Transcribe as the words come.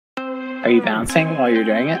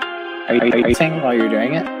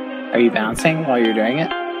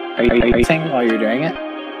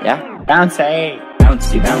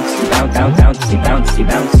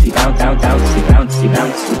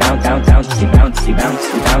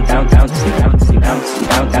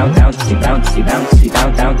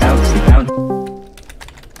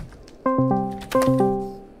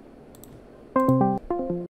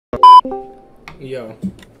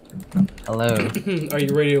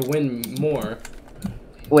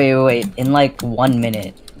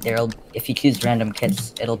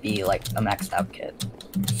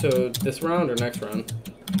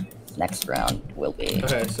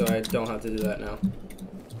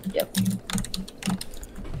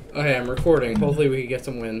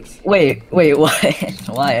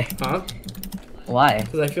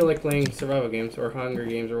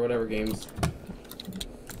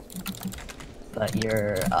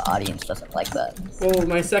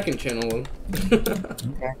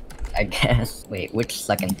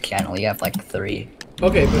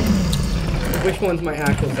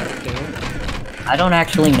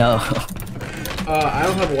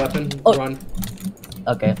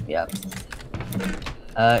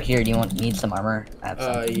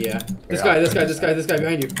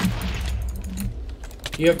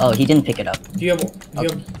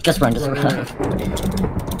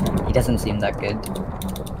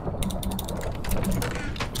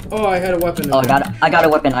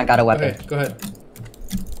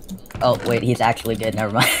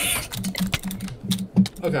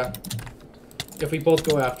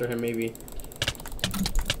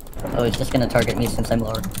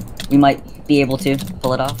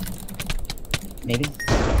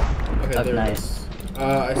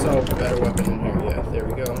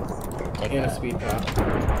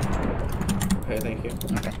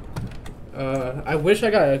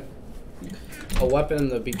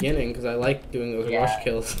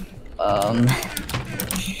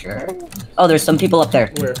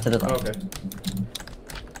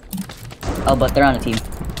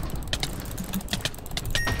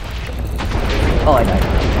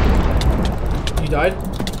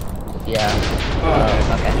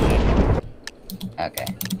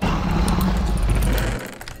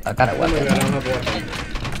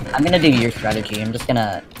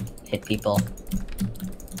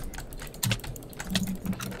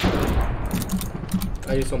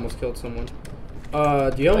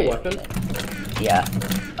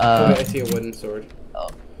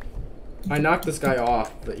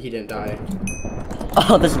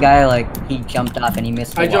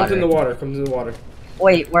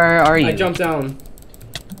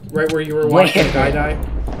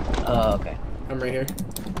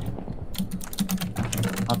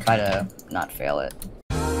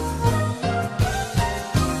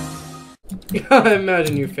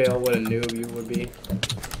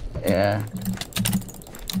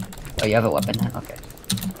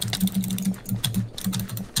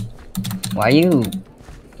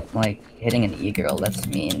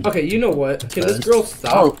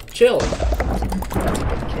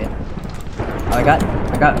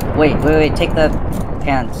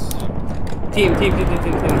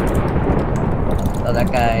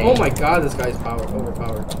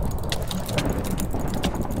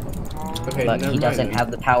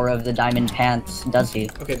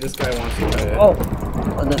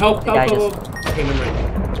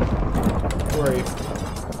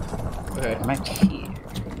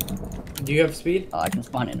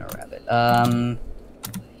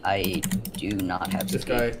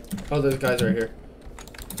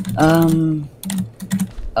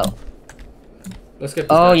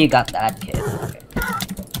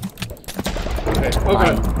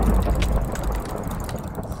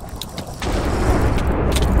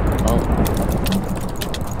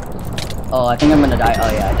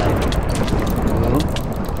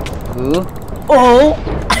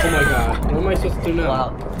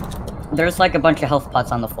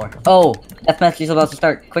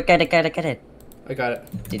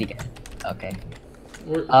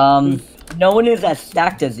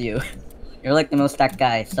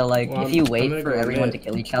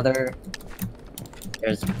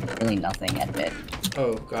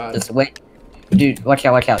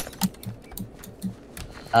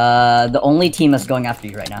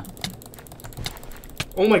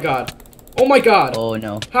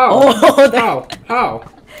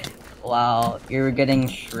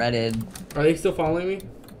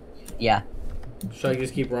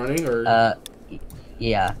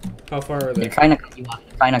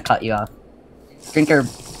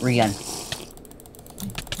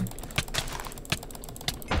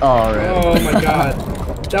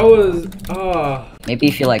Maybe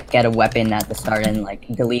if you like get a weapon at the start and like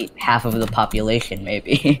delete half of the population,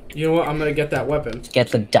 maybe. You know what? I'm gonna get that weapon.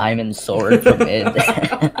 Get the diamond sword from it.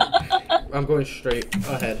 I'm going straight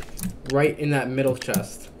ahead. Right in that middle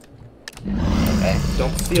chest. Okay.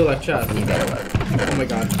 Don't steal that chest. You get a weapon. Oh my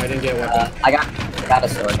god, I didn't get a weapon. I got a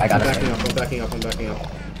sword. I got a sword. I'm backing up, I'm backing up.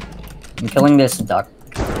 I'm killing this duck.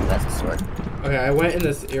 That's a sword. Okay, I went in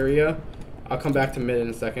this area. I'll come back to mid in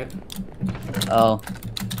a second. Oh.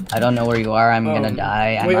 I don't know where you are. I'm gonna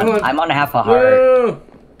die. I'm on half a heart. No.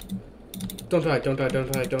 Don't die, don't die,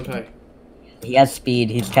 don't die, don't die. He has speed.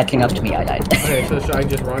 He's catching up to me. I died. Okay, so should I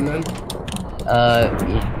just run then?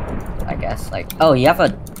 Yeah, I guess. Like, oh, you have a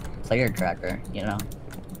player tracker, you know?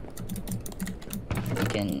 You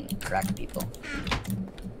can track people.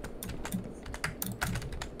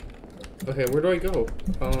 Okay, where do I go?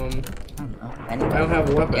 I don't know. Anyway. I don't have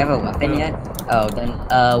a weapon. You have a weapon yet? Oh, then,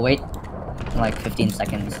 wait. Like 15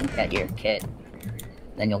 seconds and get your kit.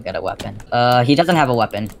 Then you'll get a weapon. He doesn't have a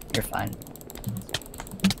weapon. You're fine.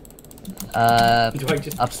 Do I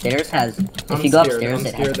just... Upstairs has... If I'm you go scared, upstairs, I'm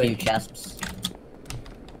it has scared 2 chests.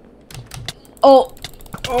 Oh!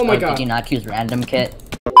 Oh my god. Did you not choose random kit?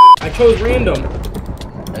 I chose random.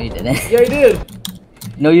 No, you didn't. Yeah, I did.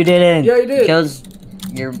 No, you didn't. Yeah, I did. You chose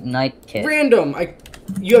your night kit. Random.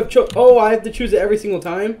 You have oh, I have to choose it every single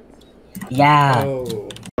time? Yeah. Oh.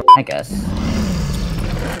 I guess.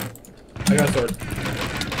 I got a sword.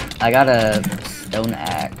 I got a stone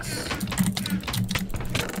axe.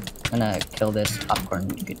 I'm gonna kill this popcorn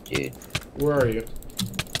good dude. Where are you?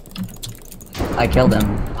 I killed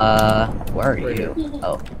him. Where are Right you? here.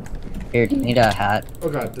 Oh. Here, do you need a hat? Oh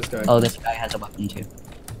god, this guy. Oh, this guy has a weapon too.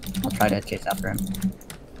 I'll try to chase after him.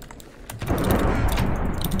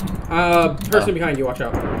 Person behind you, watch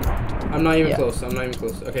out. I'm not even Yeah. close, I'm not even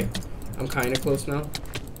close. Okay. I'm kinda close now.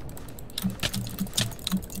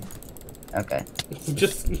 Okay.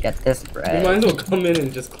 Just Get this you bread. might as well come in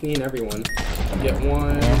and just clean everyone. Get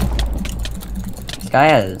one. Yeah. This guy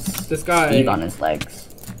has This guy. Steve on his legs.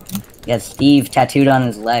 He has Steve tattooed on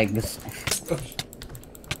his legs.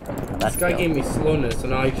 This guy gave me slowness, so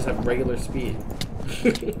now I just have regular speed.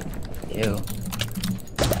 Ew.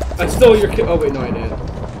 I stole your kit. Oh wait, no, I didn't.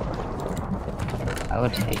 I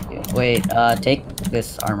would take you. Wait, take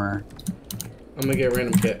this armor. I'm gonna get a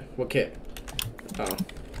random kit. What kit? Oh.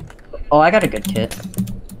 Oh, I got a good kit.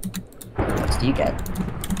 What do you get?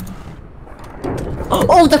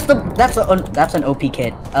 Oh, that's an OP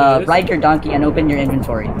kit. It is? Ride your donkey and open your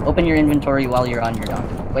inventory. Open your inventory while you're on your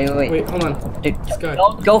donkey. Wait. Wait, hold on. Dude, This guy.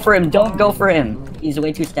 don't go for him. Don't go for him. He's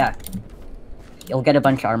way too stacked. You'll get a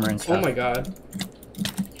bunch of armor and stuff. Oh my god.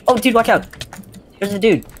 Oh, dude, watch out. There's a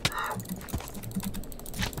dude.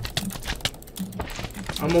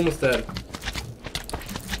 I'm almost dead.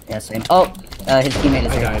 Yeah, same. Oh, his teammate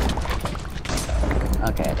is I here. died.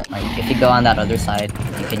 Okay, like if you go on that other side,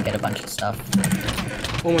 you can get a bunch of stuff.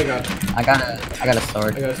 Oh my god. I got a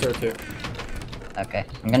sword. I got a sword too. Okay,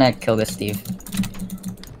 I'm gonna kill this Steve.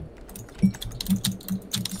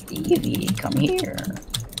 Stevie, come here.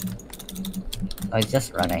 Oh, he's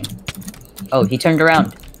just running. Oh, he turned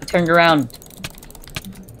around. He turned around.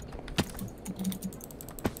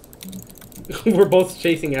 We're both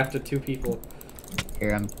chasing after 2 people.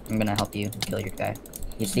 Here, I'm gonna help you kill your guy.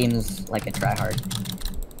 He seems like a tryhard.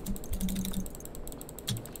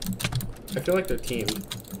 I feel like they're teamed.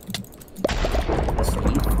 The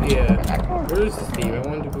Steve? Yeah. Where's Steve? I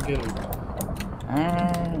wanted to go get him.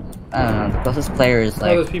 I don't know. Closest player is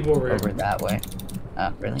like there's people over here. that way.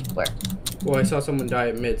 Really? Where? Well, I saw someone die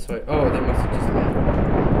at mid, so oh, they must have just died.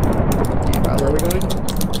 Yeah, Where are we going?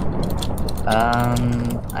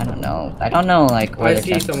 I don't know. I don't know, like, where I the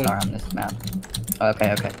see chests someone. are on this map.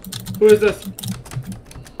 Okay. Who is this?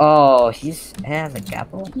 Oh, he has a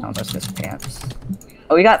capo? No, that's just pants.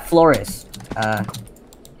 Oh, we got Florist.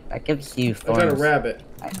 That gives you I thorns. got a rabbit.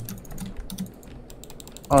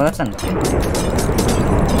 Oh, that's unfair.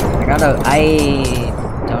 I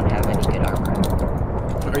don't have any good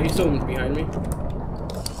armor. Are you still behind me?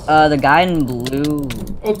 The guy in blue.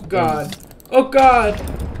 Oh god. Oh god!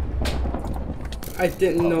 I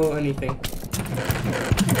didn't know anything.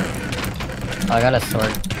 Oh, I got a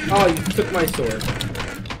sword. Oh, you took my sword.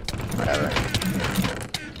 Whatever.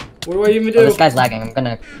 What do I even do? Oh, this guy's lagging. I'm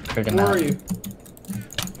gonna crit him Where out. are you?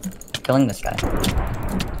 Killing this guy.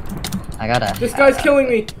 I gotta. This guy's killing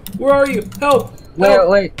me! Where are you? Help! Wait. Help!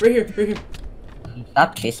 Right here.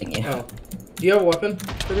 Stop chasing you. Oh. Do you have a weapon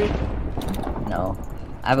for me? No.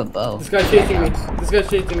 I have a bow. This guy's chasing me. This guy's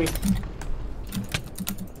chasing me.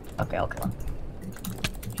 Okay, I'll kill him.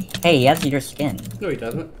 Hey, he has your skin. No, he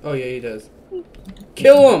doesn't. Oh, yeah, he does.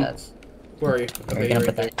 Kill him! That's... Where are you? We're Okay, gonna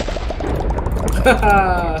you're put right that...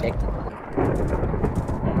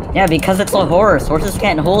 Yeah, because it's a horse. Horses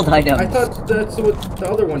can't hold items. I thought that's what the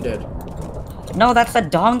other one did. No, that's a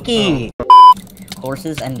donkey.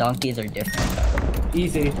 Horses and donkeys are different.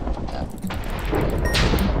 Easy. Yeah.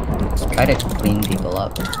 Just try to clean people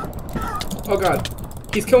up. Oh god.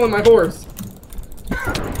 He's killing my horse.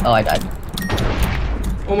 Oh, I died.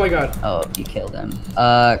 Oh my god. Oh, you killed him.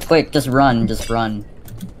 Quick, just run,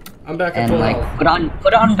 I'm back at and full like health.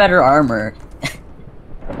 put on better armor.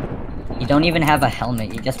 You don't even have a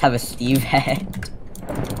helmet. You just have a Steve head.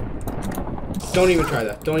 Don't even try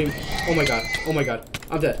that. Don't even. Oh my god. Oh my god.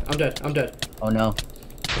 I'm dead. I'm dead. I'm dead. Oh no.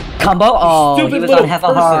 Combo. Oh, Stupid he was little on half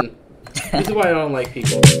a heart. person. This is why I don't like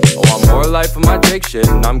people. Oh, I'm more life of my Jake shit,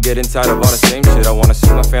 and I'm getting tired of all the same shit. I wanna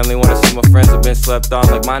see my family, wanna see my friends. I've been slept on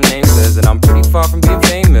like my name says, and I'm pretty far from being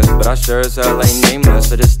famous, but I sure as hell ain't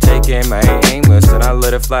nameless. I just take aim, I ain't aimless, and I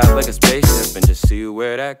let it fly like a spaceship and just see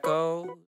where that goes.